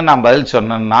 இம்புட்டுக்கு நான் பதில்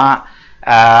சொன்னேன்னா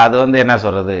அது வந்து என்ன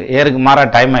சொல்கிறது, ஏருக்கு மாற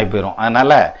டைம் ஆகி போயிடும்.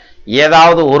 அதனால்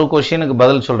ஏதாவது ஒரு கொஷினுக்கு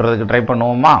பதில் சொல்கிறதுக்கு ட்ரை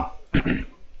பண்ணுவோமா?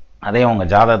 அதே உங்கள்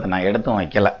ஜாதகத்தை நான் எடுத்தும்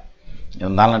வைக்கலை,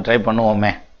 இருந்தாலும் ட்ரை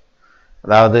பண்ணுவோமே.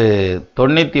 அதாவது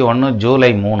 91 ஜூலை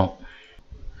 3,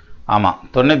 ஆமாம்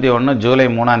 91 ஜூலை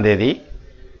 3ஆம் தேதி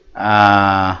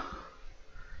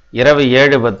இரவு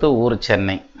 7:10 ஊர்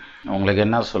சென்னை. உங்களுக்கு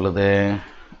என்ன சொல்லுது?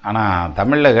 ஆனால்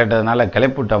தமிழில் கேட்டதுனால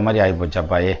கிளப்பிவிட்ட மாதிரி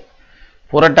ஆகிப்போச்சாப்பாயே.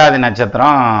 புரட்டாதி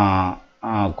நட்சத்திரம்,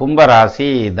 கும்பராசி,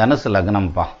 தனுசு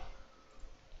லக்னம்ப்பா.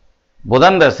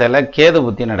 புதன் தசையில் கேது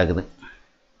புத்தி நடக்குது.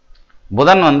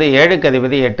 புதன் வந்து 7க்கு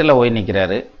அதிபதி 8ல் போய்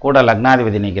நிற்கிறாரு, கூட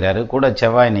லக்னாதிபதி நிற்கிறாரு, கூட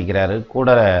செவ்வாய் நிற்கிறாரு, கூட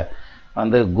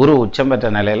வந்து குரு உச்சம் பெற்ற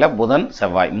நிலையில் புதன்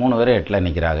செவ்வாய் 3 பேர் 8ல்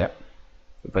நிற்கிறாங்க.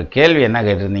 இப்போ கேள்வி என்ன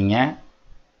கேட்டிருந்தீங்க,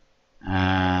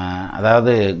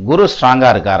 அதாவது குரு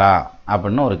ஸ்ட்ராங்காக இருக்காரா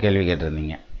அப்படின்னு ஒரு கேள்வி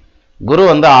கேட்டிருந்தீங்க. குரு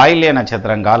வந்து ஆயில்ய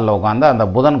நட்சத்திரம் காலில் உட்காந்து அந்த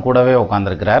புதன் கூடவே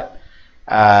உட்காந்துருக்கிறார்.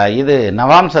 இது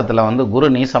நவாம்சத்தில் வந்து குரு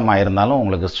நீசமாக இருந்தாலும்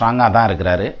உங்களுக்கு ஸ்ட்ராங்காக தான்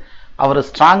இருக்கிறாரு. அவர்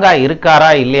ஸ்ட்ராங்காக இருக்காரா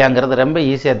இல்லையாங்கிறது ரொம்ப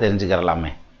ஈஸியாக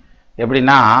தெரிஞ்சுக்கிறலாமே.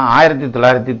 எப்படின்னா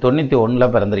 1991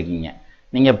 பிறந்திருக்கீங்க.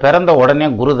 நீங்கள் பிறந்த உடனே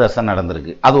குரு தசை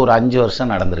நடந்திருக்கு, அது ஒரு 5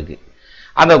 வருஷம் நடந்திருக்கு.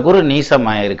 அந்த குரு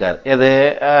நீசமாக இருக்கார். எது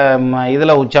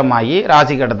இதில் உச்சமாகி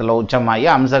ராசி கட்டத்தில் உச்சமாகி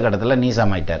அம்ச கட்டத்தில்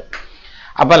நீசமாயிட்டார்.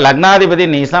 அப்போ லக்னாதிபதி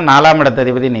நீசம், 4ஆம்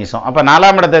இடத்ததிபதி நீசம். அப்போ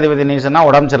 4ஆம் இடத்ததிபதி நீசம்னா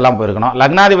உடம்பு சரியில்லாமல் போயிருக்கணும்,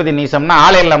 லக்னாதிபதி நீசம்னா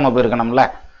ஆளே இல்லாமல் போயிருக்கணும்ல.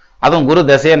 அதுவும் குரு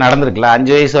தசையே நடந்திருக்குல்ல,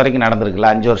 5 வயசு வரைக்கும் நடந்திருக்குல்ல,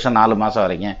 5 வருஷம் 4 மாதம்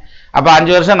வரைக்கும். அப்போ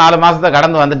 5 வருஷம் 4 மாதத்தை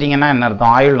கடந்து வந்துட்டீங்கன்னா என்ன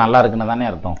அர்த்தம்? ஆயுள் நல்லா இருக்குன்னு தானே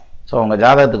அர்த்தம். ஸோ உங்கள்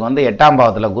ஜாதகத்துக்கு வந்து 8ஆம்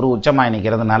பாவத்தில் குரு உச்சமாகி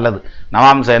நிற்கிறது நல்லது.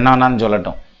 நவாம்சம் என்ன வேணான்னு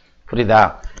சொல்லட்டும், புரியுதா?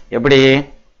 எப்படி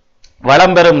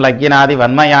வளம்பெரும் லக்கினாதி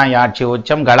வன்மையாய் ஆட்சி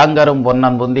உச்சம் களங்கரும்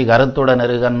பொன்னன் புந்தி கருத்துடன்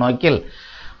இருகன் நோக்கில்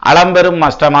அளம்பெரும்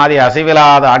அஷ்டமாதி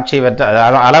அசைவிலாத ஆட்சி பெற்ற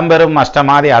அளம்பெரும்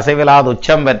அஷ்டமாதி அசைவிலாத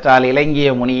உச்சம் பெற்றால்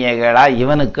இலங்கிய முனியேகளா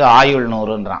இவனுக்கு ஆயுள்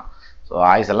 100ன்றான். ஸோ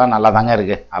ஆயுசெல்லாம் நல்லா தாங்க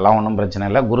இருக்கு, அதெல்லாம் ஒன்றும் பிரச்சனை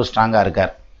இல்லை, குரு ஸ்ட்ராங்காக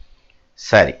இருக்கார்.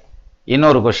 சரி,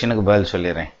 இன்னொரு கொஸ்டினுக்கு பதில்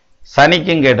சொல்லிடுறேன்.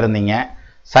 சனிக்கும் கேட்டிருந்தீங்க.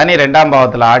 சனி 2ஆம்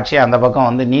பாவத்தில் ஆட்சி, அந்த பக்கம்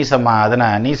வந்து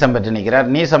நீசம் பெற்று நிற்கிறார்.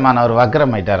 நீசமானவர்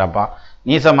வக்ரம் ஆயிட்டார். அப்பா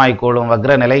நீசமாய் கூடும்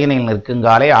வக்ர நிலையினில்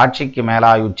நிற்குங்காலை ஆட்சிக்கு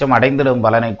மேலாய் உச்சம் அடைந்திடும்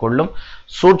பலனை கொள்ளும்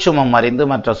சூட்சுமம் அறிந்து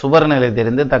மற்ற சுபர் நிலை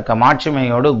தெரிந்து தக்க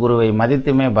மாட்சிமையோடு குருவை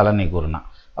மதித்துமே பலனை கூறினார்.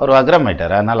 அவர் வக்ரம்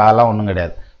ஆயிட்டார், அதனால் அதெல்லாம் ஒன்றும்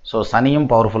கிடையாது. ஸோ சனியும்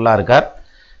பவர்ஃபுல்லாக இருக்கார்,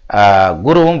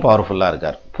 குருவும் பவர்ஃபுல்லாக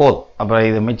இருக்கார். போதும். அப்புறம்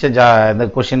இது மிச்ச இந்த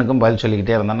கொஷினுக்கும் பதில்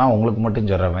சொல்லிக்கிட்டே இருந்தோன்னா உங்களுக்கு மட்டும்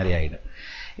சொல்கிற மாதிரி ஆகிடும்.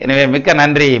 எனவே மிக்க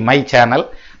நன்றி மை சேனல்.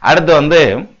 அடுத்து வந்து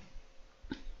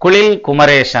குளில்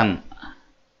குமரேசன்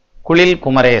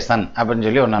அப்படின்னு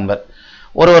சொல்லி ஒரு நண்பர்,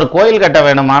 ஒரு கோயில் கட்ட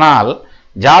வேண்டுமானால்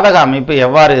ஜாதக அமைப்பு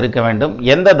எவ்வாறு இருக்க வேண்டும்,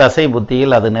 எந்த தசை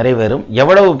புத்தியில் அது நிறைவேறும்,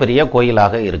 எவ்வளவு பெரிய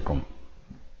கோயிலாக இருக்கும்?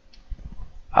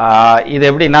 இது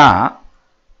எப்படின்னா,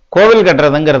 கோவில்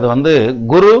கட்டுறதுங்கிறது வந்து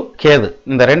குரு கேது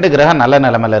இந்த 2 கிரகம் நல்ல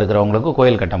நிலைமையில் இருக்கிறவங்களுக்கு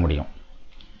கோயில் கட்ட முடியும்.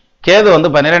 கேது வந்து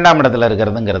 12ஆம் இடத்துல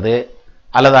இருக்கிறதுங்கிறது,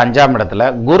 அல்லது 5ஆம் இடத்துல,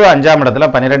 குரு 5ஆம் இடத்துல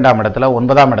 12ஆம் இடத்துல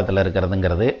 9ஆம் இடத்துல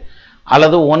இருக்கிறதுங்கிறது,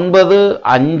 அல்லது 9,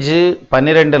 5,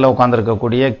 12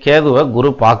 உட்காந்துருக்கக்கூடிய கேதுவை குரு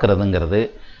பார்க்கறதுங்கிறது,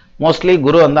 மோஸ்ட்லி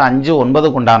குரு வந்து 5, 9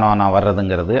 உண்டானவனா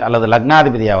வர்றதுங்கிறது, அல்லது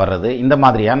லக்னாதிபதியாக வர்றது, இந்த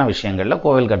மாதிரியான விஷயங்களில்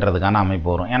கோவில் கட்டுறதுக்கான அமைப்பு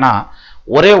வரும். ஏன்னா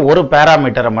ஒரே ஒரு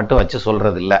பேராமீட்டரை மட்டும் வச்சு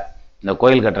சொல்கிறது இல்லை இந்த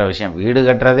கோயில் கட்டுற விஷயம். வீடு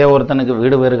கட்டுறதே ஒருத்தனுக்கு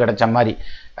வீடு பேரு கிடைச்ச மாதிரி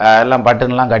எல்லாம்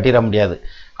பட்டுன்னெலாம் கட்டிட முடியாது.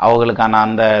 அவங்களுக்கான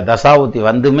அந்த தசாபுத்தி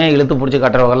வந்துமே இழுத்து பிடிச்சி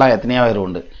கட்டுறவங்கெல்லாம் எத்தனையோ பேர்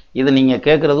உண்டு. இது நீங்கள்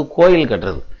கேட்குறது கோயில்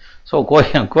கட்டுறது. ஸோ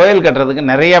கோயில் கட்டுறதுக்கு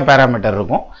நிறைய பேராமீட்டர்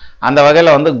இருக்கும். அந்த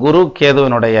வகையில் வந்து குரு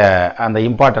கேதுவனுடைய அந்த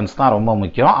இம்பார்ட்டன்ஸ் தான் ரொம்ப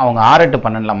முக்கியம். அவங்க 6, 8,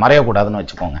 12 மறையக்கூடாதுன்னு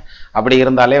வச்சுக்கோங்க. அப்படி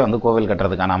இருந்தாலே வந்து கோவில்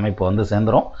கட்டுறதுக்கான அமைப்பு வந்து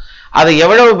சேர்ந்துடும். அது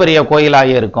எவ்வளவு பெரிய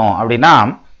கோயிலாக இருக்கும் அப்படின்னா,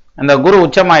 இந்த குரு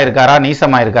உச்சமாக இருக்காரா,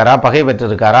 நீசமாக இருக்காரா, பகை பெற்று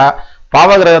இருக்காரா,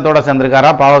 பாவகிரகத்தோட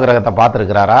சேர்ந்திருக்காரா, பாவகிரகத்தை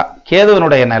பார்த்துருக்கிறாரா,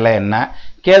 கேதுவனுடைய நிலை என்ன,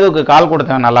 கேதுவுக்கு கால்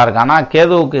கொடுத்தவன் நல்லா இருக்கானா,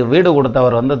 கேதுவுக்கு வீடு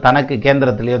கொடுத்தவர் வந்து தனக்கு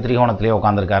கேந்திரத்திலேயோ திரிகோணத்திலேயோ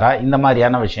உட்காந்துருக்காரா, இந்த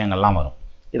மாதிரியான விஷயங்கள்லாம் வரும்.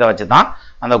 இதை வச்சு தான்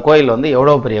அந்த கோயில் வந்து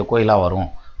எவ்வளோ பெரிய கோயிலாக வரும்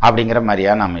அப்படிங்கிற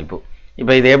மாதிரியான அமைப்பு.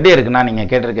 இப்போ இது எப்படி இருக்குன்னா, நீங்கள்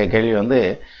கேட்டிருக்க கேள்வி வந்து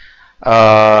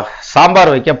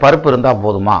சாம்பார் வைக்க பருப்பு இருந்தால்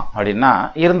போதுமா அப்படின்னா,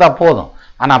 இருந்தால் போதும்.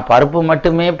 ஆனால் பருப்பு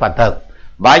மட்டுமே பத்தாது,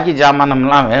 பாக்கி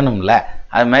ஜாமானம்லாம் வேணும்ல.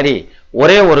 அது மாதிரி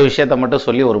ஒரே ஒரு விஷயத்தை மட்டும்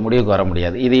சொல்லி ஒரு முடிவுக்கு வர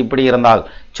முடியாது. இது இப்படி இருந்தால்,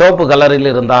 சிவப்பு கலரில்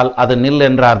இருந்தால் அது நில்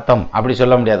என்ற அர்த்தம் அப்படி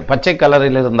சொல்ல முடியாது. பச்சை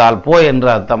கலரில் இருந்தால் போ என்ற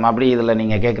அர்த்தம் அப்படி இதில்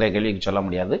நீங்கள் கேட்குற கேள்விக்கு சொல்ல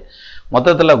முடியாது.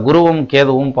 மொத்தத்தில் குருவும்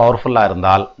கேதுவும் பவர்ஃபுல்லாக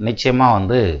இருந்தால் நிச்சயமாக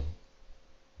வந்து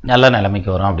நல்ல நிலைமைக்கு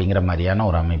வரும் அப்படிங்கிற மாதிரியான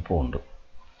ஒரு அமைப்பு உண்டு.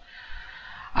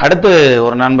 அடுத்து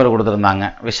ஒரு நண்பர் கொடுத்துருந்தாங்க,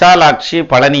 விஷாலாட்சி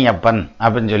பழனியப்பன்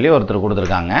அப்படின்னு சொல்லி ஒருத்தர்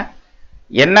கொடுத்துருக்காங்க.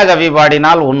 என்ன கவி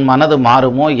பாடினால் உன் மனது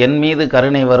மாறுமோ, என் மீது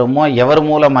கருணை வருமோ, எவர்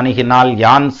மூலம் அணுகினால்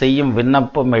யான் செய்யும்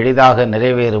விண்ணப்பம் எளிதாக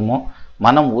நிறைவேறுமோ,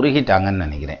 மனம் உருகிட்டாங்கன்னு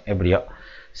நினைக்கிறேன். எப்படியோ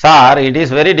sir, it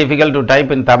is very difficult to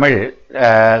type in Tamil.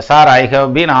 Sir, I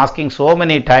have been asking so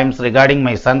many times regarding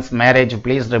my son's marriage.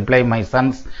 Please reply. My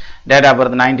son's date of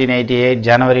birth 1988,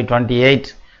 January 28,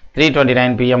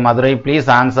 3:29 p.m. Madurai. Please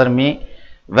answer me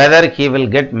whether he will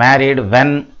get married, when,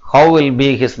 how will be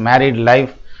his married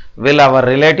life, will our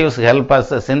relatives help us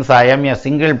since I am a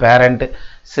single parent.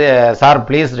 Sir,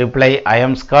 please reply. I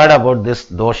am scared about this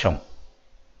Dhosam.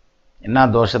 என்ன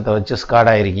தோஷத்தை வச்சு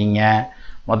squared ஆகிருக்கீங்க?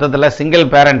 மொத்தத்தில் single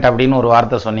parent அப்படின்னு ஒரு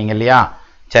வார்த்தை சொன்னீங்க இல்லையா?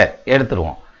 சரி,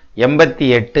 எடுத்துருவோம்.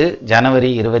 88 ஜனவரி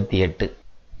 28,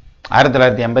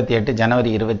 1988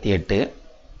 ஜனவரி 28,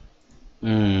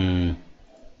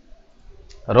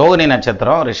 ரோகிணி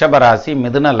நட்சத்திரம், ரிஷபராசி,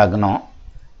 மிதுன லக்னம்.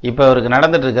 இப்போ இவருக்கு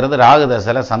நடந்துட்டு இருக்கிறது ராகு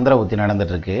தசையில் சந்திர புத்தி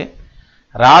நடந்துட்டுருக்கு.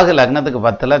 ராகு லக்னத்துக்கு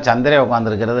 10ல், சந்திரே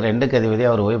உட்காந்துருக்கிறது 2க்கு அதிபதி,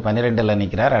 அவர் போய் 12ல்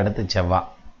நிற்கிறார். அடுத்து செவ்வாய்.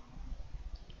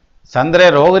 சந்திர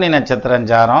ரோகிணி நட்சத்திரம்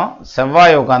சாரம்,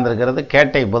 செவ்வாய் உட்காந்துருக்கிறது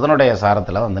கேட்டை புதனுடைய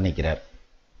சாரத்தில் வந்து நிற்கிறார்.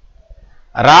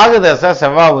 ராகு தசை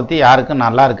செவ்வாய் புத்தி யாருக்கும்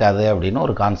நல்லா இருக்காது அப்படின்னு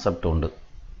ஒரு கான்செப்ட் உண்டு.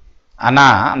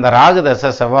 ஆனால் அந்த ராகு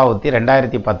தசை செவ்வாய் புத்தி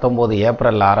 2019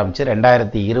 ஏப்ரலில் ஆரம்பித்து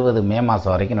 2020 மே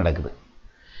மாதம் வரைக்கும் நடக்குது.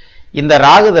 இந்த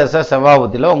ராகு தசை செவ்வாய்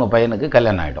புத்தியில் உங்கள் பையனுக்கு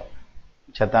கல்யாணம் ஆகிடும்.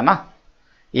 சரிதானா?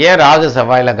 ஏன் ராகு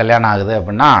செவ்வாயில் கல்யாணம் ஆகுது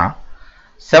அப்படின்னா,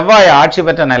 செவ்வாய் ஆட்சி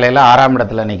பெற்ற நிலையில் 6ஆம்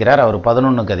இடத்துல நிற்கிறார், அவர்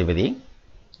 11க்கு அதிபதி.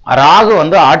 ராகு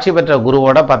வந்து ஆட்சி பெற்ற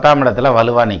குருவோட 10ஆம் இடத்துல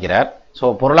வலுவாக நிற்கிறார். ஸோ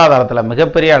பொருளாதாரத்தில்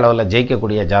மிகப்பெரிய அளவில்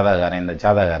ஜெயிக்கக்கூடிய ஜாதகாரன் இந்த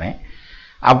ஜாதகாரன்.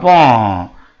 அப்போ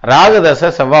ராகு தசை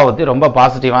செவ்வாய் புத்தி ரொம்ப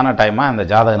பாசிட்டிவான டைமாக இந்த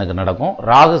ஜாதகனுக்கு நடக்கும்.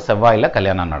 ராகு செவ்வாயில்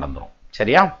கல்யாணம் நடந்துடும்.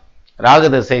 சரியா? ராகு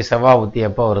தசை செவ்வாய் புத்தி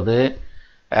எப்போ வருது?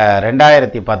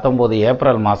 2019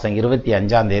 ஏப்ரல் மாதம்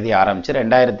 25ஆம் தேதி ஆரம்பித்து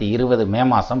 2020 மே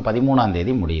மாதம் 13ஆம்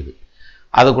தேதி முடியுது.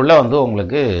 அதுக்குள்ளே வந்து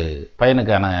உங்களுக்கு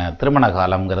பையனுக்கான திருமண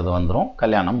காலம்ங்கிறது வந்துடும்,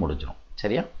 கல்யாணம் முடிஞ்சிடும்.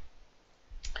 சரியா?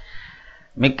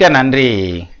 மிக்க நன்றி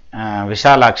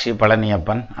விஷாலாட்சி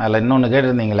பழனியப்பன். அதில் இன்னொன்று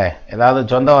கேட்டிருந்தீங்களே, ஏதாவது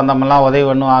சொந்த பந்தமெல்லாம் உதவி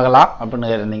பண்ணும் ஆகலாம் அப்படின்னு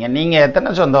கேட்டிருந்தீங்க. நீங்கள்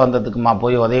எத்தனை சொந்த பந்தத்துக்குமா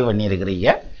போய் உதவி பண்ணியிருக்கிறீங்க,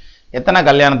 எத்தனை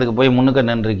கல்யாணத்துக்கு போய் முன்னுக்கு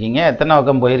நின்றுருக்கீங்க, எத்தனை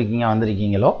பக்கம் போயிருக்கீங்க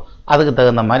வந்திருக்கீங்களோ அதுக்கு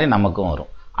தகுந்த மாதிரி நமக்கும்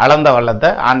வரும். அளந்த வள்ளத்தை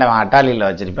ஆண்டவன் அட்டாளியில்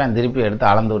வச்சிருப்பேன், திருப்பி எடுத்து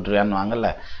அளந்து விட்டுருவான்னு வாங்கல்ல.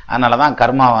 அதனால தான்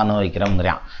கர்மாவை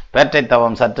அனுபவிக்கிறோங்கிறான். பேற்றை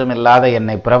தவம் சற்றும் இல்லாத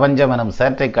என்னை பிரபஞ்சம் எனும்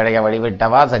சேற்றை கழைய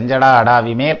வழிவிட்டவா செஞ்சடா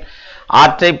அடாவிமேல்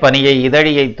ஆற்றை பனியை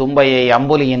இதழியை தும்பையை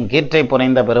அம்புலியின் கீற்றை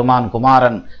புனைந்த பெருமான்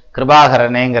குமாரன்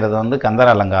கிருபாகரனேங்கிறது வந்து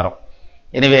கந்தர் அலங்காரம்.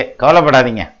 எனவே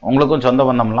கவலைப்படாதீங்க, உங்களுக்கும் சொந்த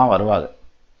பந்தம்லாம் வருவாங்க.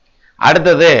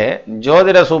 அடுத்தது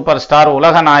ஜோதிட சூப்பர் ஸ்டார்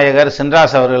உலக நாயகர்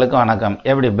சின்ராஸ் அவர்களுக்கு வணக்கம்.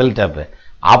 எப்படி பில்டப்பு?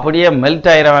 அப்படியே மெல்ட்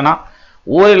ஆயிர வேணாம்.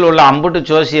 ஊரில் உள்ள அம்புட்டு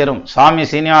ஜோசியரும் சுவாமி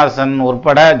சீனிவாசன்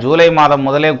உட்பட ஜூலை மாதம்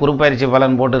முதலே குருப்பெயர்ச்சி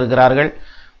பலன் போட்டிருக்கிறார்கள்.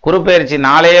 குருப்பெயர்ச்சி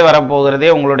நாளே வரப்போகிறதே,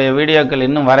 உங்களுடைய வீடியோக்கள்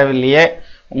இன்னும் வரவில்லையே.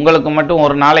 உங்களுக்கு மட்டும்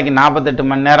ஒரு நாளைக்கு 48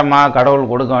 மணி நேரமாக கடவுள்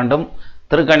கொடுக்க வேண்டும்.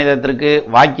 திருக்கணிதத்திற்கு,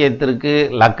 வாக்கியத்திற்கு,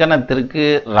 லக்கணத்திற்கு,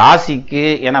 ராசிக்கு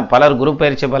என பலர்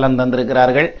குருப்பெயர்ச்சி பலன்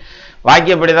தந்திருக்கிறார்கள்.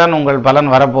 வாக்கியப்படி தான் உங்கள் பலன்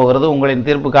வரப்போகிறது. உங்களின்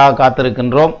தீர்ப்புக்காக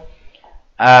காத்திருக்கின்றோம்.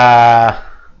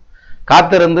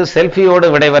 காத்திருந்து செல்ஃபியோடு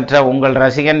விடைபெற்ற உங்கள்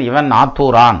ரசிகன் இவன்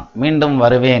ஆத்தூரான். மீண்டும்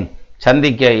வருவேன்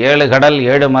சந்திக்க. 7 கடல்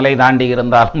 7 மலை தாண்டி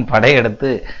இருந்தாலும்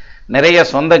படையெடுத்து நிறைய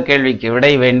சொந்த கேள்விக்கு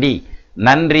விடை வேண்டி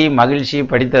நன்றி மகிழ்ச்சி.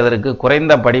 படித்ததற்கு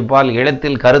குறைந்த படிப்பால்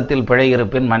எழுத்தில் கருத்தில் பிழை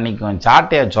இருப்பின் மன்னிக்கும்.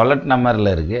 சாட்டையை சொல்லட்டு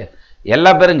நம்பரில் இருக்குது.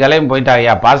 எல்லா பேரும் கிளையும்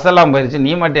போயிட்டாங்கய்யா, பர்செல்லாம் போயிடுச்சு,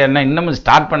 நீ மட்டும் என்ன இன்னமும்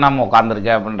ஸ்டார்ட் பண்ணாமல்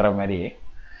உட்காந்துருக்க அப்படின்ற மாதிரி.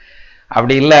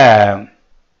 அப்படி இல்லை,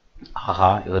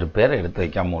 ஆஹா இவர் பேரை எடுத்து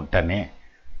வைக்காமல் விட்டனே,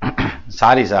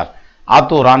 சாரி சார்,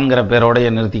 ஆத்தூரான்கிற பேரோடைய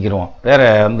நிறுத்திக்கிறோம். பேரை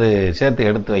வந்து சேர்த்து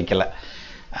எடுத்து வைக்கலை,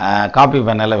 காப்பி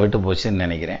பண்ணல விட்டு போச்சுன்னு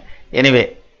நினைக்கிறேன். எனிவே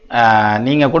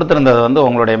நீங்கள் கொடுத்துருந்தது வந்து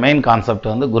உங்களுடைய மெயின் கான்செப்ட்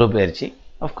வந்து குரு பயிற்சி.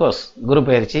 அஃப்கோர்ஸ் குரு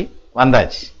பயிற்சி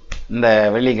வந்தாச்சு. இந்த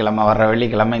வெள்ளிக்கிழமை வர்ற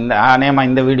வெள்ளிக்கிழமை இந்த நேமா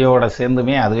இந்த வீடியோவோட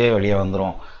சேர்ந்துமே அதுவே வெளியே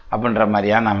வந்துடும் அப்படின்ற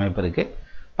மாதிரியான அமைப்பு இருக்குது.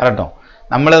 வரட்டும்.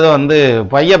 நம்மளது வந்து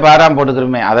பைய பாராம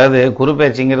போட்டுக்கிறோமே, அதாவது குரு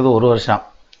பயிற்சிங்கிறது 1 வருஷம்,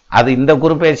 அது இந்த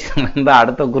குரு பயிற்சியிலேருந்து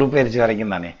அடுத்த குரு பயிற்சி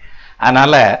வரைக்கும் தானே.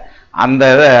 அதனால் அந்த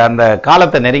அந்த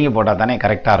காலத்தை நெருங்கி போட்டால் தானே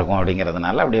கரெக்டாக இருக்கும்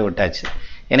அப்படிங்கிறதுனால அப்படியே விட்டாச்சு.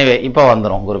 எனவே இப்போ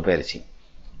வந்துடும் குரு பயிற்சி.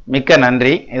 மிக்க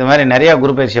நன்றி. இது மாதிரி நிறையா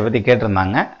குரு பயிற்சியை பற்றி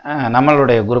கேட்டிருந்தாங்க.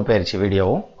 நம்மளுடைய குரு பயிற்சி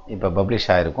வீடியோவும் இப்போ பப்ளிஷ்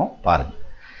ஆகிருக்கும், பாருங்கள்.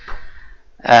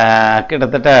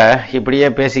 கிட்டத்தட்ட இப்படியே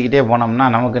பேசிக்கிட்டே போனோம்னா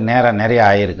நமக்கு நிறைய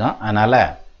ஆகிருக்கும். அதனால்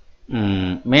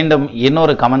மீண்டும்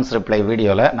இன்னொரு கமெண்ட்ஸ் ரிப்ளை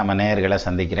வீடியோவில் நம்ம நேயர்களை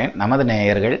சந்திக்கிறேன். நமது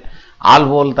நேயர்கள்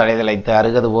ஆள்போல் தழைதழைத்து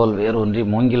அருகது போல் வேரூன்றி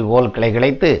மூங்கில் போல் கிளை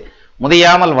கிளைத்து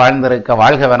முதியாமல் வாழ்ந்திருக்க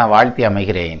வாழ்கவென வாழ்த்தி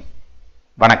அமைகிறேன்.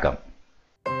 வணக்கம்.